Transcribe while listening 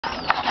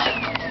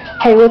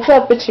Hey, what's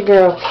up? It's your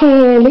girl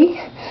Kandi.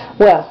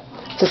 Well,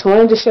 just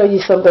wanted to show you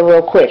something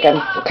real quick. I'm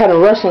kind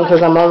of rushing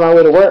because I'm on my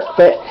way to work,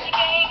 but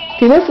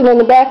if you listen in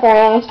the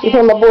background, you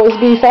hear my boy's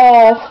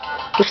B5.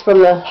 It's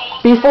from the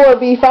B4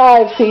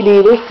 B5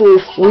 CD. This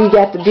is We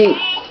Got the Beat.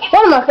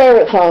 One of my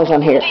favorite songs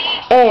on here.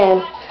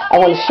 And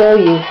I want to show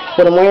you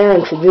what I'm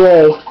wearing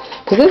today,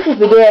 because this is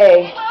the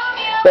day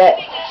that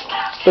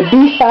the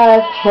B5,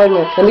 wait a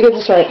minute, let me get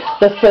this right,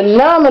 the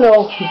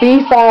phenomenal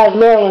B5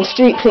 Maryland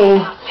Street Team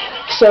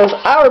shows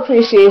our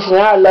appreciation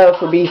and our love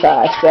for B5.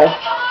 So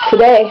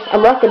today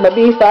I'm rocking the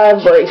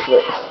B5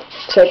 bracelet.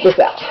 Check this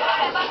out.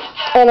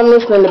 And I'm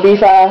listening to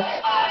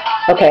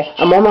B5. Okay,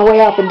 I'm on my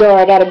way out the door.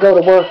 I gotta go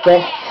to work,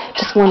 but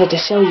just wanted to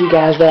show you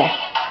guys that.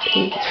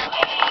 Peace.